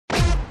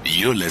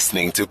You're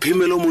listening to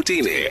Phemelo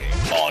Motene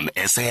on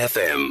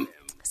SAFM.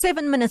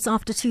 7 minutes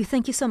after 2.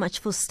 Thank you so much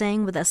for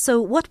staying with us.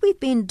 So what we've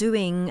been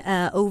doing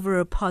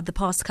over the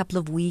past couple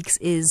of weeks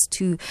is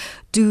to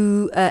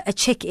do a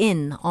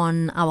check-in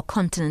on our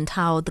continent,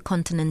 how the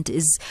continent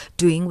is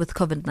doing with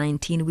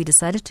COVID-19. We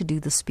decided to do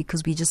this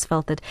because we just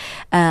felt that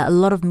a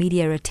lot of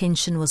media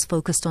attention was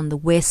focused on the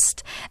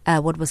West,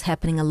 what was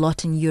happening a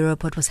lot in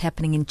Europe, what was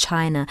happening in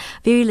China.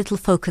 Very little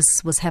focus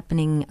was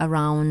happening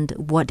around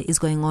what is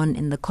going on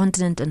in the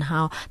continent and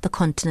how the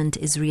continent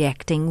is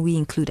reacting. We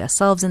include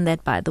ourselves in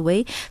that, by the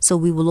way. So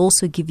we will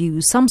also give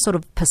you some sort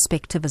of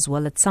perspective as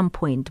well at some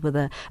point with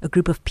a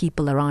group of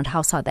people around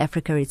how South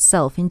Africa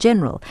itself in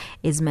general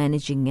is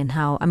managing and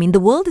how, I mean, the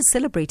world is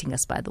celebrating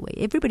us, by the way.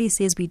 Everybody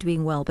says we're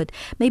doing well, but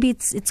maybe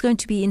it's going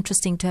to be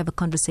interesting to have a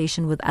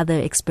conversation with other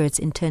experts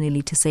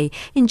internally to say,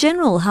 in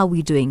general, how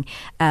we're doing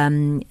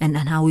and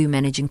how we're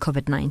managing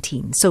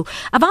COVID-19. So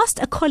I've asked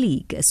a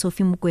colleague,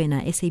 SOPHIE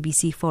MOKOENA,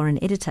 SABC Foreign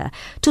Editor,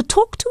 to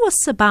talk to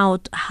us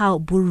about how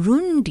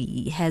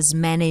Burundi has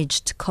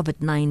managed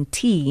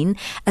COVID-19,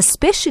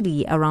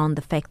 especially around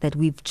the fact that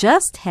we've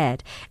just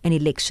had an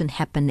election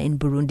happen in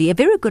Burundi. A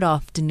very good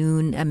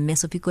afternoon,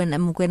 SOPHIE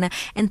MOKOENA,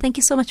 and thank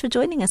you so much for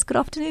joining us. Good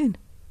afternoon.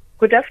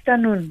 Good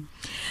afternoon.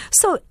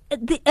 So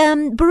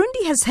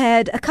Burundi has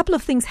had a couple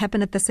of things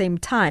happen at the same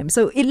time.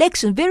 So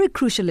elections, very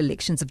crucial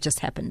elections have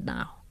just happened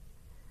now.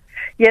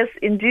 Yes,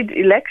 indeed,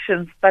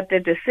 elections, but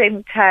at the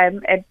same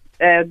time,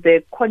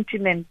 the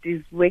continent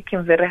is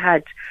working very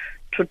hard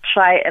to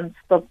try and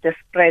stop the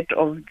spread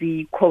of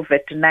the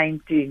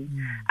COVID-19.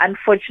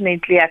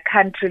 Unfortunately, a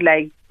country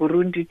like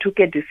Burundi took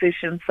a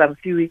decision some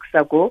few weeks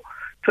ago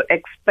to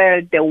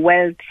expel the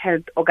World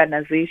Health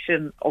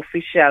Organization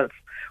officials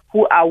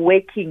who are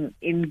working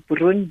in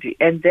Burundi,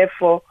 and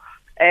therefore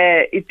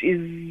it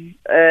is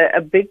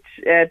a bit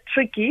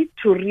tricky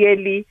to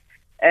really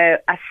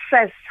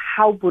assess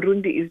how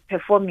Burundi is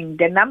performing.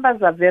 The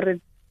numbers are very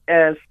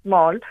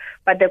small,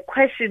 but the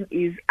question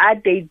is, are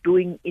they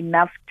doing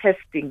enough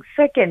testing?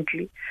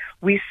 Secondly,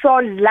 we saw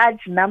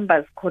large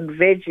numbers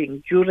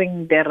converging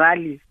during the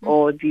rallies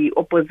or the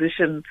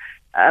opposition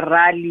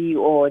rally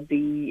or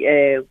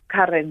the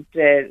current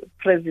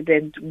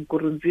President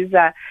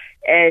Nkurunziza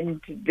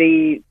and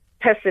the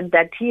person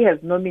that he has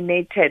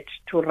nominated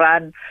to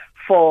run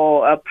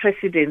for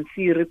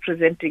presidency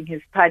representing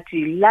his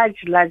party,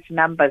 large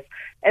numbers.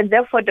 And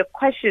therefore the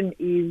question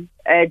is,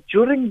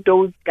 during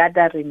those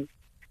gatherings,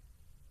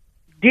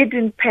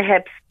 didn't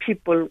perhaps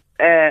people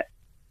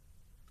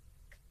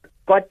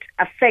got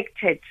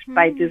affected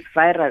by this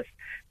virus?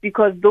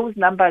 Because those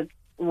numbers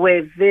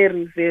were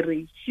very,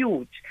 very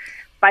huge.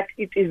 But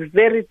it is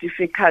very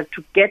difficult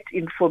to get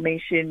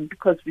information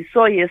because we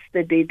saw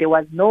yesterday there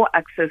was no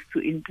access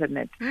to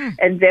internet.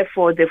 And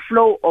therefore the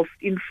flow of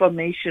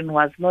information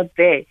was not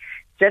there.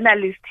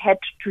 Journalists had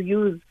to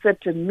use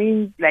certain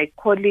means like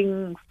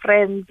calling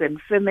friends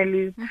and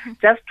families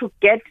just to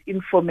get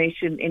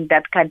information in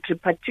that country,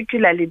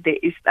 particularly the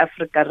East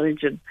Africa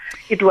region.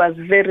 It was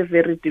very,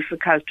 very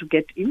difficult to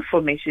get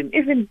information.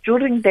 Even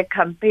during the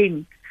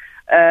campaign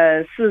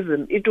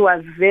season, it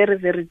was very,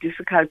 very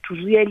difficult to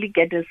really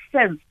get a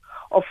sense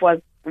of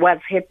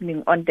what's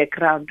happening on the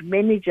ground.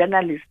 Many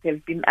journalists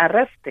have been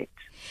arrested.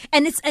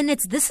 And this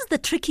is the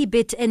tricky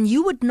bit, and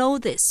you would know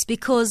this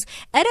because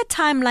at a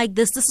time like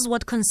this is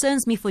what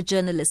concerns me for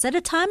journalists. At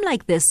a time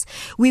like this,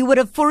 we would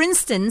have, for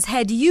instance,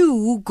 had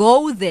you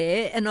go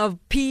there and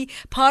be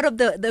part of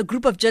the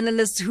group of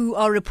journalists who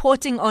are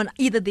reporting on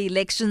either the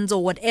elections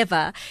or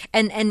whatever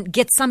and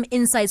get some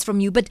insights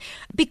from you. But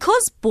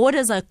because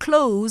borders are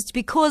closed,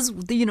 because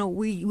we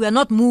are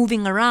not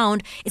moving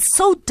around, it's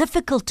so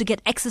difficult to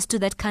get access to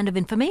that kind of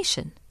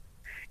information.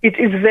 It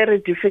is very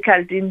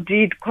difficult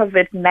indeed.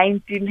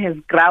 COVID-19 has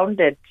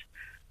grounded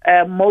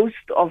most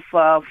of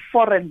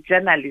foreign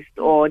journalists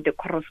or the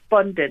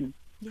correspondents.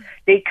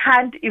 They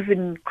can't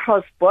even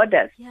cross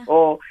borders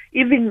or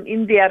even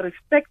in their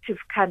respective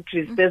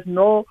countries. There's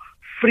no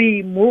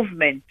free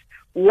movement.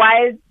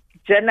 While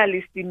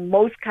journalists in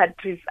most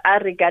countries are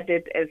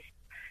regarded as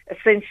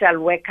essential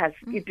workers,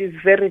 it is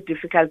very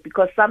difficult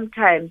because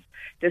sometimes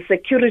the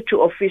security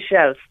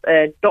officials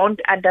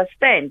don't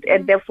understand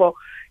and therefore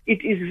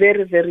it is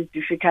very, very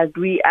difficult.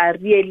 We are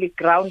really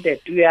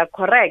grounded. We are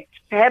correct.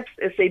 Perhaps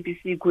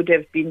SABC could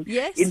have been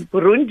in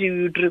Burundi.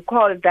 You would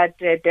recall that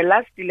the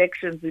last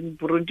elections in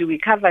Burundi, we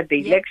covered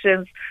the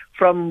elections.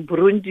 From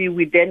Burundi,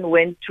 we then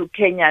went to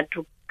Kenya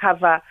to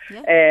cover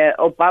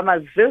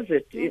Obama's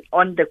visit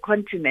on the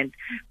continent.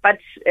 But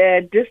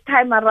this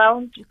time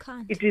around,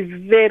 it is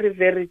very,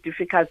 very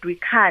difficult. We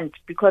can't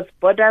because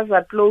borders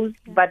are closed,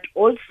 but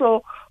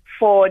also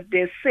for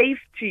the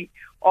safety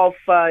of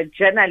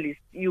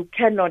journalists, you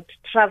cannot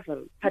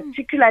travel,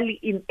 particularly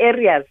in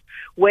areas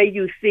where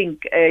you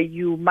think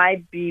you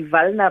might be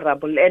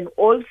vulnerable, and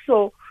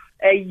also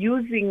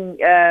using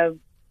the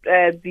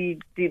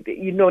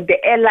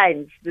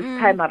airlines this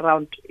time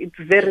around. It's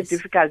very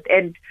difficult,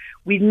 and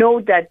we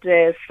know that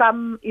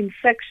some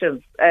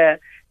infections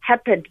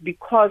happened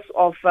because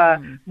of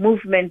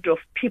movement of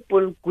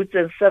people, goods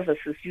and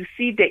services. You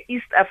see the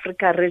East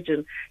Africa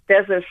region,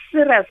 there's a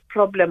serious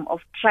problem of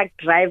truck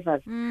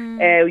drivers,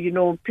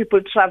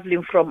 people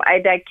traveling from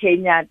either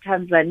Kenya,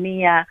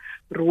 Tanzania,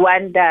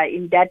 Rwanda,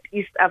 in that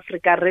East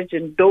Africa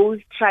region. Those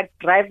truck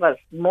drivers,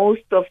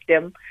 most of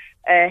them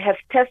have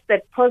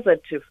tested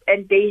positive,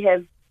 and they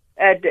have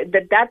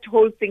that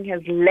whole thing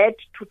has led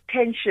to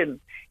tension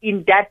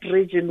in that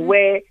region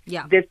where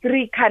the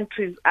three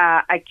countries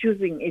are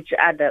accusing each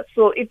other.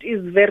 So it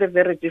is very,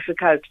 very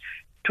difficult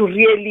to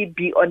really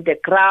be on the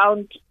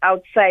ground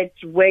outside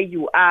where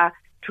you are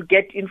to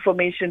get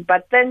information.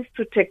 But thanks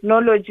to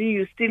technology,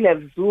 you still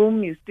have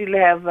Zoom, you still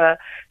have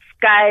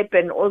Skype,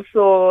 and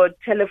also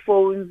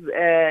telephones,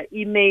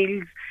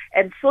 emails,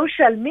 and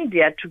social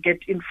media to get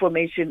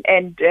information.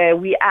 And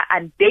we are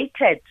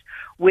undated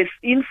with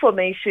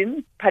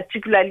information,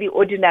 particularly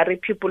ordinary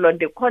people on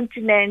the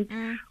continent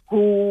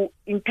who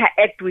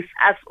interact with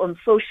us on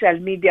social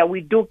media.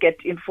 We do get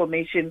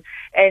information,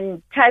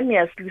 and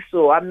timelessly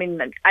so. I mean,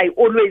 I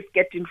always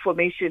get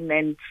information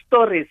and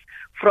stories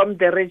from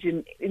the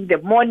region in the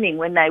morning.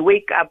 When I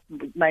wake up,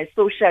 my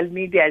social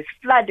media is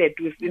flooded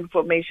with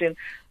information.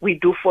 We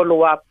do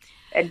follow up.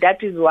 And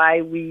that is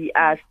why we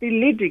are still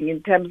leading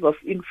in terms of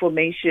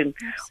information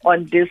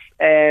on this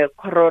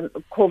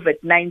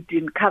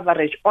COVID-19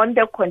 coverage on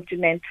the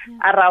continent,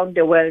 around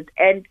the world,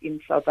 and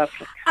in South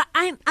Africa.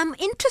 I'm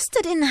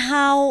interested in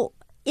how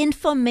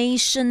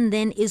information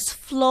then is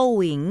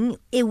flowing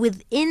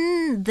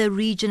within the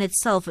region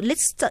itself.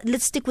 Let's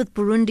stick with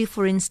Burundi,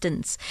 for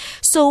instance.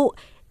 So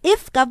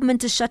if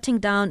government is shutting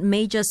down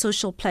major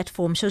social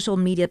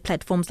media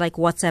platforms like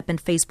WhatsApp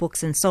and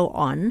Facebooks and so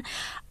on,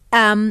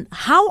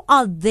 how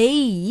are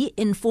they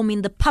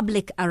informing the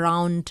public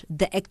around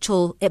the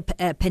actual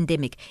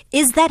pandemic?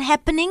 Is that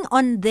happening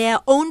on their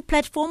own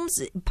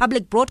platforms,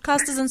 public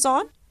broadcasters and so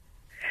on?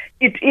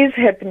 It is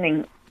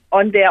happening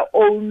on their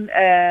own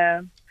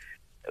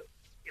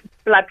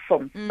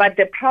platforms. But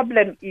the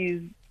problem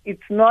is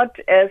it's not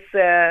as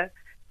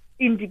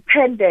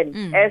independent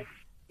as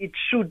it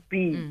should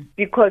be,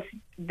 because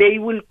they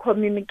will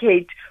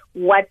communicate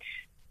what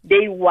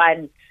they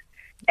want.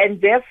 And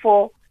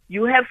therefore,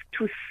 you have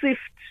to sift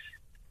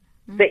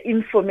the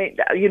information,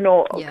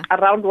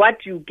 around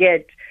what you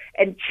get,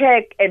 and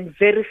check and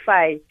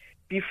verify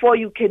before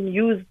you can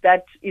use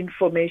that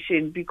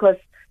information. Because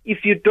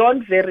if you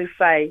don't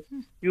verify,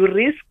 you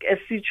risk a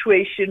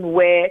situation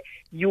where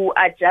you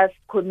are just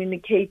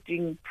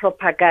communicating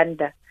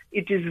propaganda.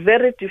 It is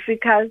very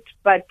difficult,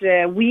 but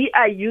we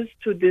are used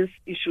to these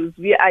issues.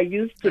 We are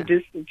used to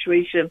this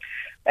situation.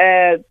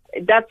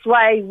 That's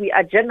why we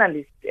are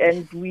journalists,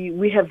 and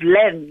we have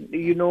learned,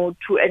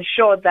 to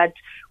ensure that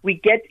we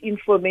get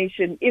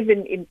information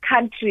even in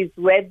countries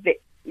where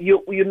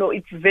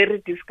it's very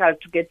difficult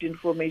to get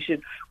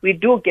information. We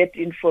do get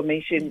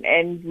information,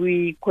 and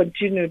we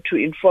continue to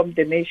inform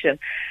the nation.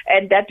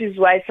 And that is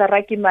why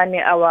Saraki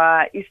Mane,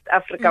 our East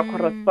Africa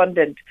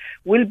correspondent,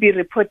 will be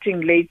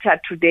reporting later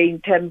today in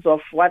terms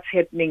of what's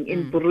happening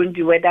in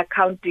Burundi, whether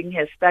counting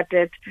has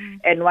started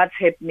and what's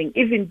happening,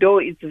 even though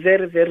it's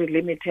very, very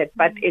limited.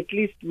 But at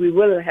least we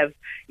will have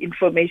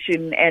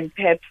information and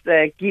perhaps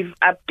give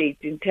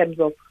updates in terms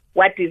of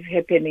what is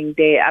happening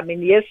there. I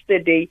mean,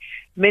 yesterday,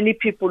 many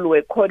people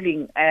were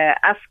calling,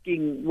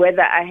 asking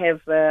whether I have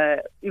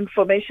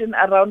information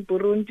around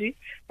Burundi,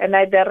 and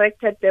I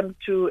directed them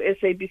to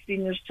SABC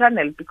News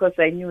Channel because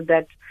I knew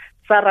that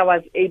Sarah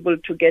was able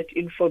to get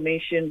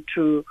information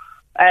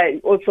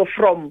also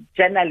from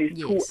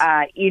journalists who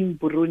are in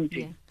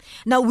Burundi. Yeah.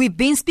 Now, we've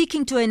been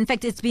speaking to her. In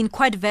fact, it's been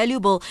quite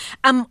valuable.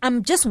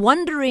 I'm just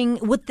wondering,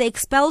 with the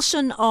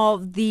expulsion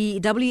of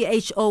the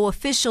WHO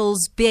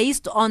officials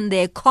based on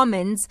their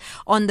comments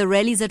on the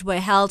rallies that were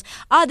held,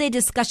 are there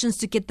discussions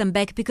to get them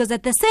back? Because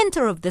at the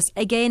center of this,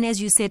 again,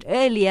 as you said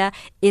earlier,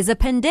 is a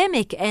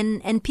pandemic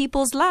and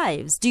people's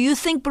lives. Do you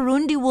think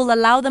Burundi will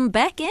allow them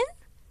back in?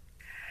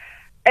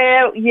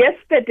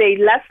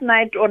 Last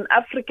night on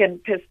African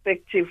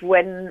Perspective,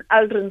 when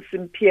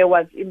President Pierre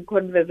was in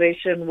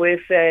conversation with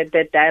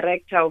the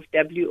director of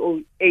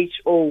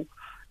WHO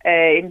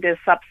in the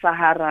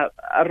Sub-Sahara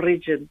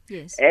region,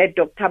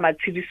 Dr.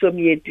 Matshidiso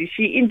Moeti,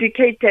 she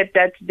indicated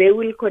that they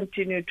will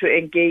continue to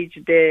engage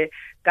the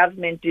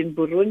government in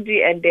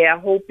Burundi, and they are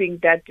hoping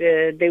that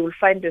they will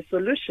find a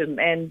solution.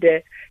 And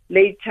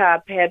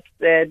later, perhaps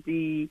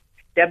the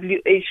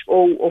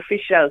WHO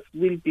officials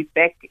will be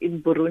back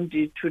in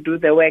Burundi to do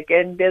the work.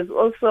 And there's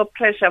also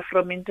pressure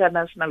from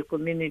international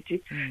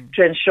community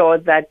to ensure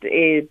that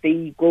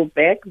they go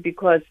back,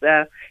 because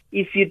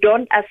if you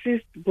don't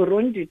assist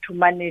Burundi to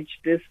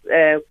manage this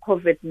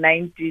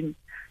COVID-19,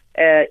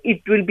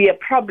 it will be a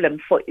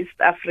problem for East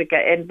Africa,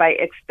 and by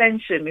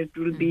extension, it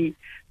will be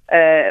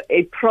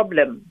a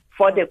problem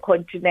for the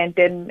continent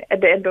and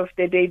at the end of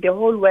the day, the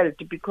whole world,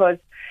 because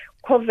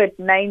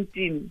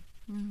COVID-19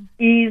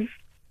 is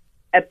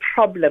a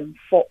problem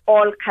for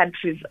all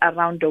countries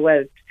around the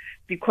world,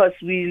 because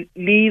we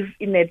live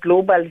in a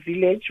global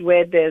village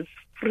where there's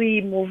free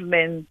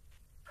movement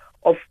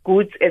of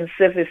goods and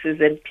services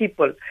and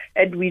people.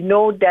 And we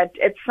know that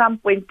at some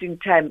point in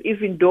time,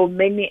 even though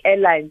many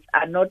airlines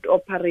are not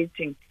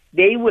operating,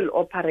 they will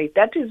operate.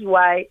 That is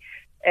why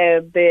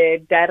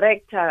the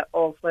director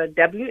of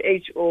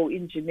WHO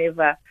in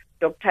Geneva,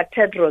 Dr.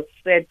 Tedros,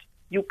 said,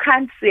 you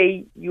can't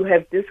say you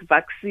have this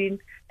vaccine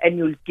and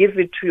you'll give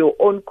it to your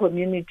own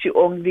community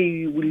only,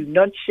 you will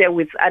not share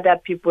with other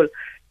people,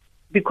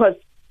 because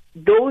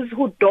those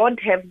who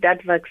don't have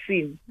that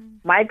vaccine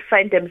might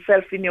find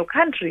themselves in your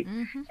country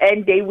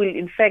and they will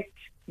infect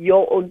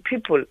your own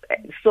people.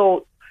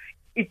 So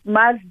it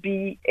must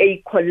be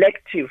a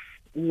collective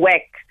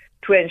work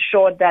to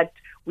ensure that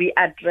we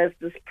address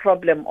this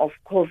problem of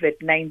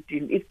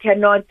COVID-19. It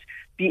cannot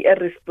be a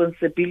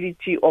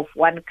responsibility of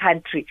one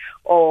country,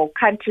 or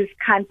countries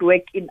can't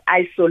work in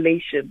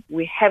isolation.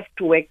 We have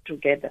to work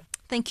together.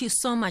 Thank you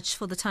so much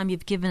for the time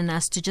you've given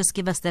us to just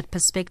give us that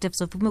perspective.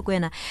 SOPHIE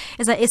MOKOENA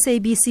is our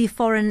SABC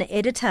Foreign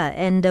Editor,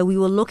 and we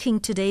were looking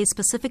today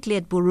specifically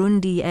at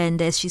Burundi. And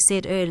as she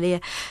said earlier,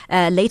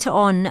 later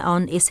on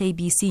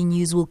SABC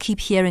News, we'll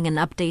keep hearing an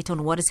update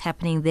on what is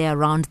happening there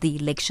around the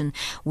election,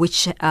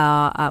 which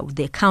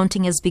the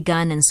counting has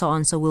begun and so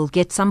on. So we'll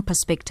get some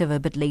perspective a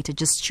bit later.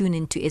 Just tune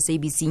into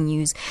SABC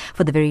News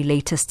for the very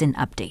latest in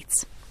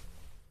updates.